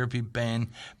conversion therapy ban,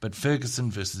 but Ferguson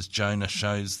versus Jonah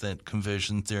shows that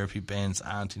conversion therapy bans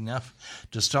aren't enough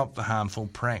to stop the harmful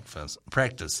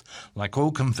practice, like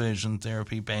all conversion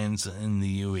therapy bans in the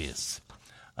US.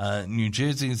 New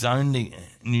Jersey's only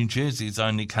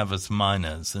covers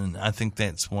minors, and I think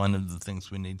that's one of the things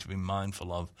we need to be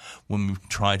mindful of when we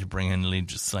try to bring in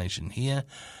legislation here.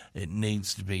 It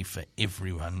needs to be for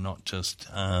everyone, not just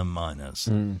minors.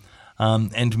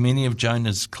 And many of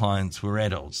Jonah's clients were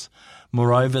adults.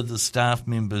 Moreover, the staff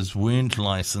members weren't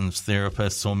licensed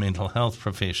therapists or mental health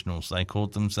professionals. They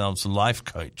called themselves life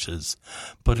coaches,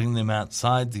 putting them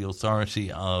outside the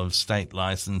authority of state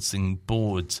licensing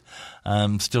boards.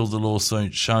 Still, the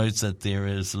lawsuit shows that there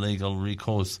is legal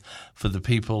recourse for the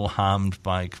people harmed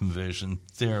by conversion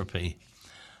therapy.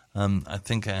 I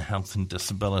think our health and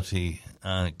disability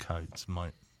codes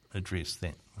might address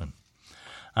that one.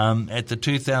 At the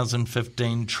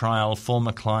 2015 trial,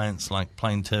 former clients like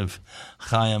plaintiff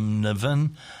Chaim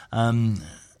Levin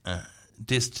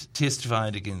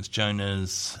testified against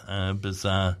Jonah's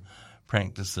bizarre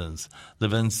practices.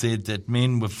 Levin said that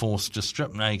men were forced to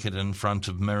strip naked in front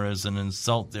of mirrors and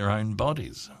insult their own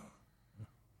bodies.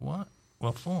 What?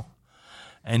 What for?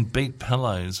 And beat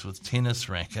pillows with tennis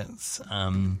rackets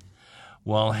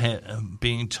while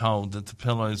being told that the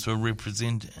pillows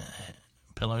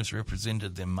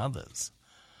represented their mothers.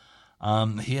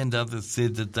 He and others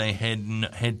said that they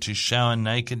had to shower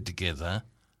naked together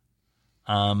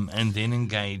and then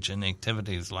engage in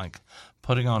activities like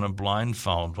putting on a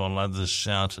blindfold while others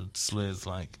shouted slurs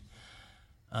like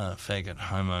faggot,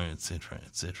 homo, etc.,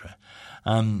 etc.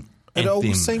 It all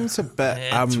seems a bit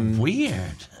it's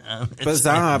weird.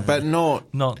 bizarre, but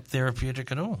not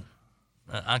therapeutic at all.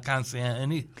 I can't see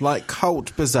any like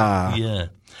cult bizarre. Yeah,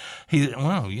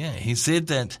 he said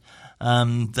that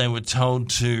they were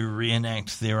told to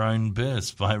reenact their own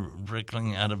births by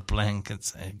wriggling out of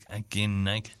blankets again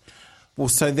naked. Well,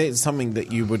 so that's something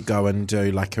that you would go and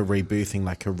do, like a rebirthing,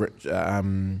 like a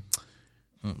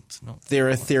It's not. There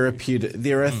are therapeutic.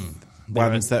 There are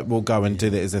ones that will go and do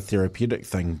that as a therapeutic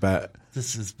thing, but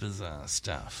This is bizarre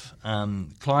stuff.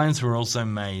 Clients were also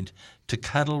made to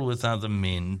cuddle with other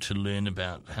men to learn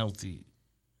about healthy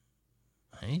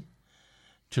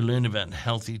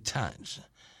touch.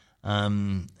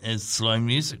 As slow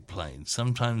music played,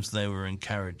 sometimes they were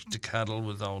encouraged to cuddle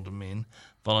with older men,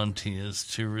 volunteers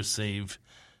to receive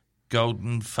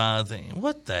golden farthing.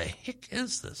 What the heck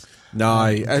is this? no,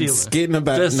 it's getting a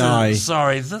bit no.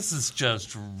 This is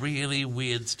just really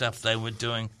weird stuff they were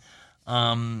doing.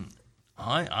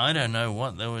 I don't know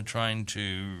what they were trying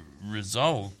to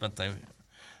resolve, but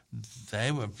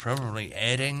they were probably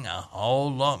adding a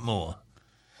whole lot more.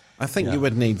 I think you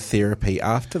would need therapy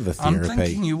after the therapy. I'm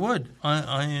thinking you would.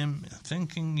 I am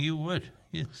thinking you would.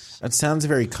 Yes. It sounds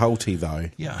very culty, though.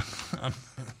 Yeah.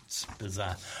 It's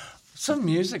bizarre. Some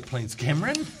music, please,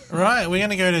 Cameron. Right, we're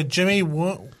going to go to Jimmy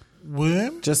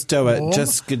Worm. Just do it. Worm.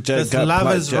 Just This go love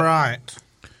play- is right.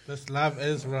 This love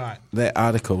is right. That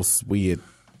article's weird.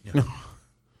 Yeah.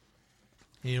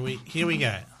 Here we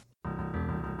go.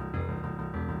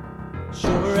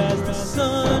 Sure as the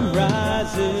sun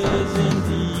rises in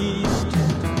the east,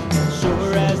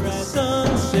 sure as the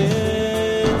sun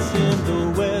sets in the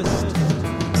west,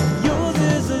 yours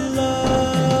is a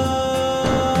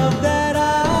love that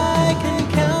I can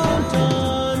count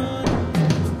on.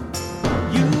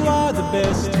 You are the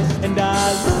best, and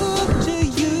I look to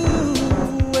you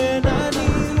when I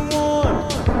need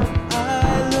warmth. I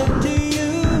look to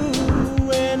you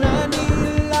when I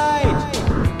need light.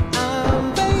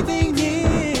 I'm bathing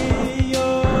in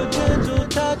your gentle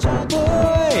touch,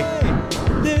 boy.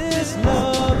 This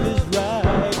love is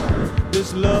right.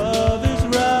 This love is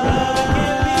right.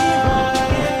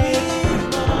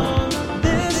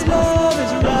 This love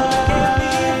is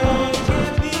right.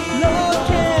 Love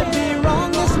can't be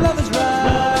wrong. This love is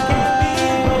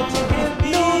right.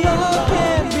 No, love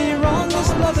can't be wrong. This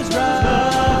love is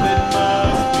right. It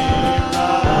must be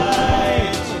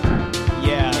right.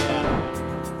 Yeah.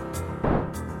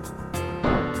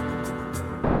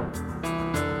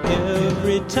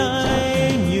 Every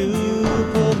time you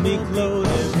pull me close,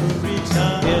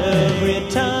 every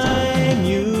time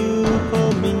you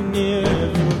pull me near,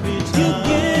 you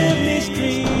give me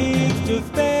strength to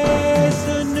face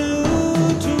a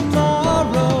new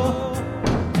tomorrow.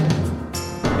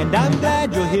 And I'm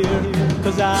glad you're here,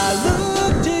 'cause I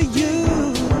look to you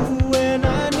when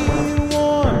I need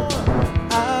warmth.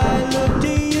 I look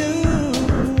to you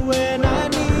when I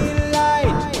need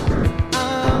light.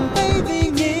 I'm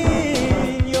bathing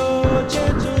in your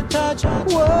gentle touch.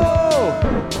 Whoa,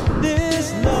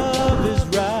 this love is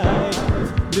right.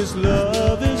 This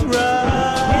love is right.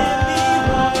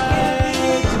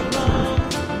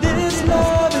 This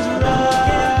love is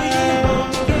right.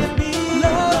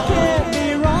 Love can't be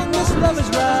wrong. This love is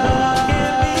right.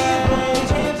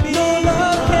 No,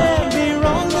 love can't be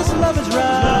wrong. This love is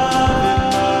right. It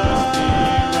must be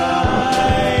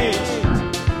right.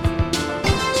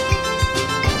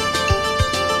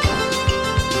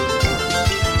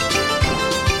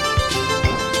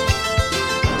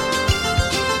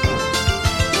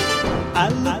 I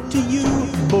look to you,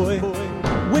 boy,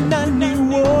 when I need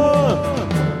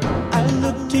warmth. I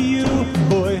look to you,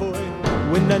 boy,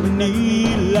 when I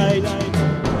need light.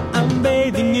 I'm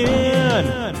bathing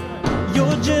in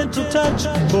your gentle touch,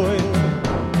 boy.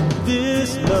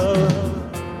 This love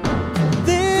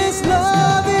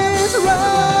is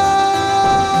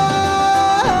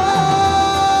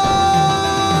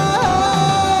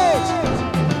right.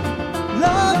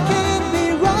 Love can't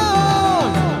be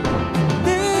wrong.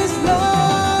 This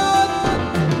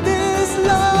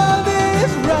love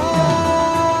is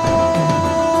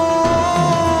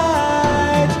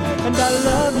right. And I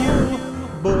love you,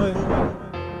 boy.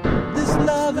 This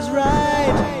love is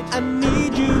right. I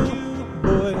need you,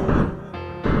 boy.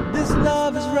 This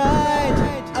love is right.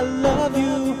 I love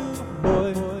you,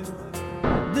 boy.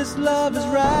 This love is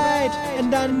right,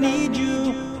 and I need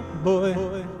you, boy.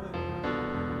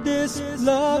 This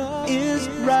love is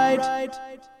right.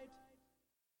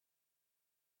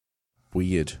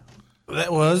 Weird.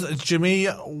 That was Jimmy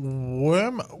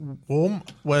Warm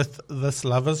with This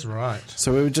Love Is Right.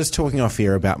 So we were just talking off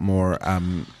here about more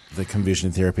the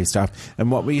conversion therapy stuff.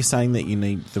 And what were you saying that we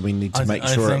need to make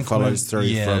sure it follows through?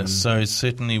 Yeah, so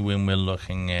certainly when we're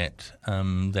looking at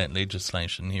that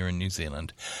legislation here in New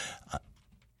Zealand,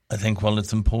 I think while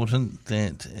it's important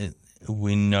that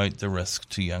we note the risk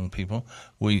to young people,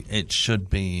 it should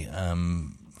be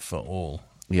for all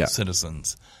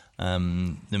citizens,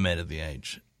 no matter the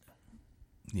age.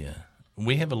 Yeah.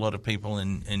 We have a lot of people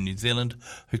in New Zealand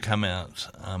who come out,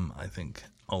 I think,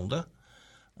 older,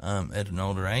 at an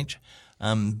older age.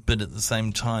 But at the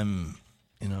same time,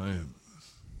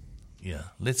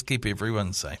 let's keep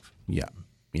everyone safe. Yeah,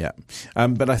 yeah.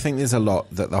 But I think there's a lot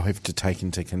that they'll have to take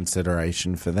into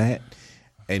consideration for that.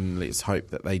 And let's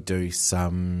hope that they do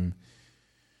some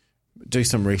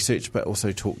research, but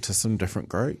also talk to some different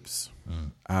groups.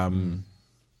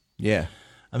 Yeah.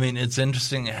 I mean, it's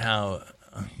interesting how,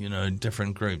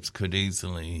 different groups could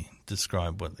easily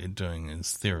describe what they're doing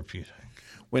as therapeutic.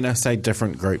 When I say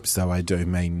different groups, though, I do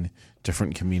mean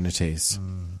different communities.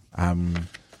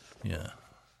 Yeah.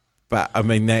 But, I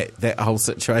mean, that whole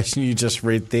situation you just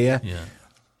read there,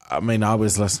 I mean, I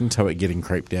was listening to it getting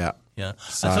creeped out. Yeah.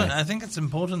 So, I think it's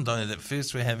important, though, that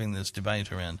first we're having this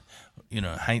debate around,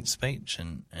 hate speech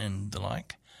and the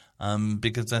like,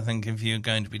 because I think if you're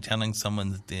going to be telling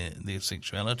someone that their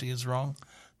sexuality is wrong,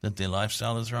 that their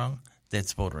lifestyle is wrong,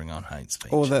 that's bordering on hate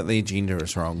speech. or that their gender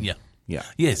is wrong. Yeah. Yeah.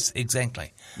 Yes,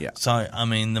 exactly. Yeah. So, I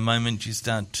mean, the moment you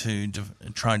start to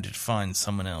try to define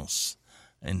someone else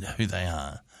and who they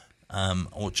are,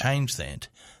 or change that,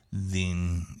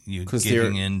 then you're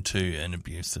getting into an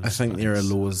abusive I think space. there are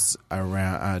laws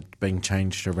around being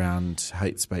changed around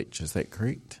hate speech. Is that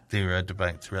correct? There are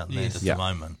debates around that at the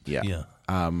moment. Yeah.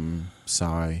 So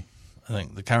I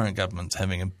think the current government's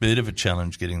having a bit of a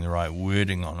challenge getting the right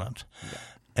wording on it. Yeah.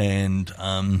 And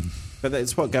but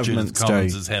that's what Judith governments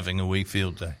Collins do. is having a wee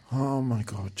field day. Oh my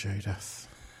God, Judith!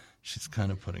 She's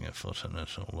kind of putting her foot in it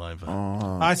all over.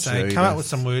 Oh, I say, Judith. come up with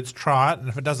some words, try it, and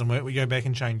if it doesn't work, we go back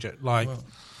and change it.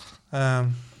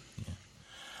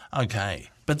 Okay.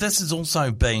 But this has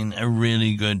also been a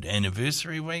really good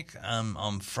anniversary week.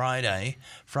 On Friday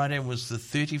was the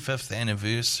 35th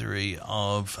anniversary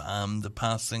of the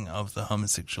passing of the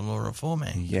Homosexual Law Reform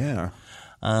Act. Yeah.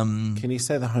 Can you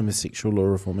say the homosexual law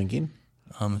reform again?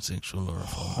 Homosexual Law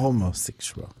Reform.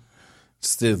 Homosexual.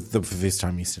 Just the first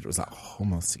time you said it was like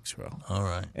homosexual. All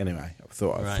right. Anyway, I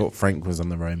thought Frank was in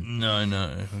the room. No,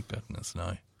 goodness,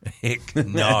 no. Heck,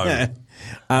 no.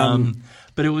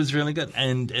 But it was really good.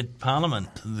 And at Parliament,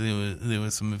 there were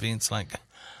some events like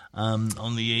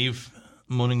on the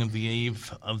morning of the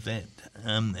eve of that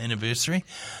anniversary,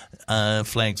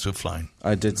 flags were flown.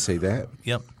 I did see that.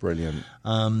 Yep. Brilliant.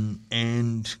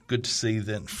 And good to see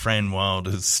that Fran Wild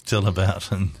is still about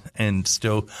and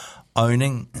still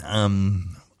owning,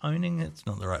 it's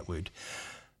not the right word,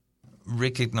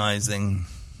 recognising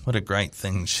what a great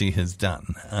thing she has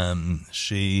done.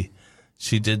 She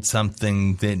did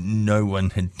something that no one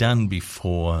had done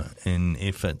before in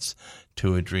efforts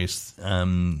to address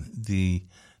the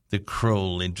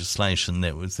cruel legislation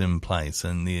that was in place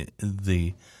and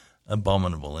the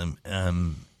abominable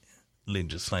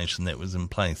legislation that was in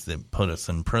place that put us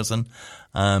in prison.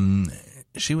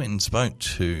 She went and spoke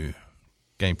to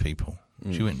gay people.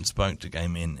 She went and spoke to gay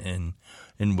men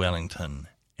in Wellington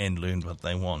and learned what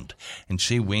they want. And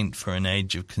she went for an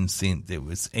age of consent that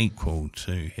was equal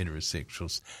to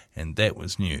heterosexuals, and that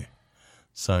was new.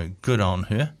 So good on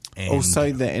her. And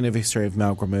Also, the anniversary of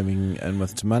Malgra moving in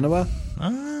with Te Manawa.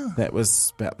 That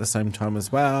was about the same time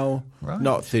as well. Right.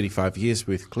 Not 35 years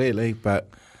worth, clearly, but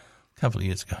a couple of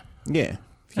years ago. yeah, a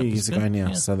few That was years ago good, now,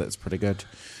 yeah. so that's pretty good.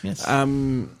 Yes.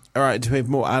 All right, do we have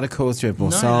more articles? Do we have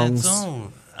more No, songs? that's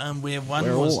all. We have one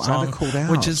We're more all song, articled out.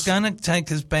 which is going to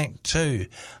take us back to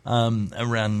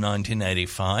around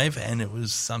 1985, and it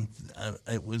was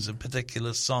a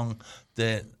particular song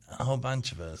that a whole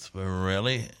bunch of us were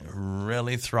really,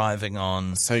 really thriving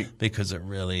on, because it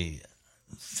really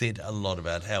said a lot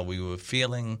about how we were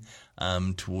feeling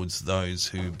towards those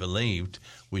who believed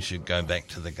we should go back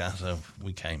to the gutter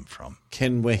we came from.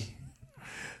 Can we?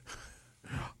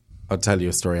 I'll tell you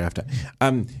a story after.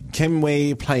 Can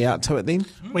we play out to it then?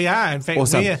 We are, in fact,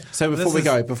 Awesome. we're... So before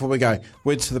we go,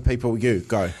 words to the people, you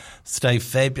go. Stay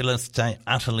fabulous, stay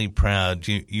utterly proud.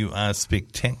 You are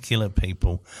spectacular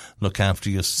people. Look after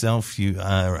yourself. You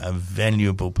are a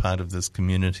valuable part of this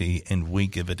community, and we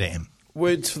give a damn.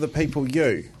 Words for the people,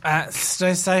 you.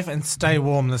 Stay safe and stay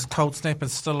warm. This cold snap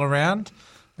is still around,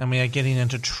 and we are getting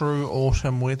into true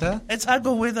autumn weather. It's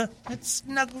huggle weather. It's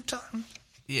snuggle time.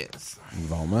 Yes.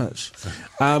 Very much.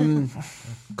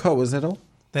 Cool, is that all?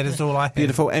 That is all I have.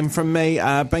 Beautiful. And from me,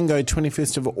 bingo,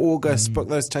 21st of August. Book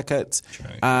those tickets.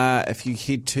 If you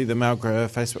head to the Malgra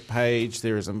Facebook page,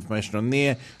 there is information on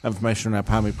there, information on our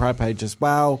Palmy Pride page as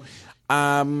well.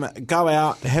 Go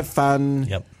out, have fun.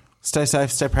 Yep. Stay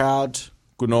safe, stay proud.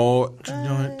 Good night. Good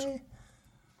night.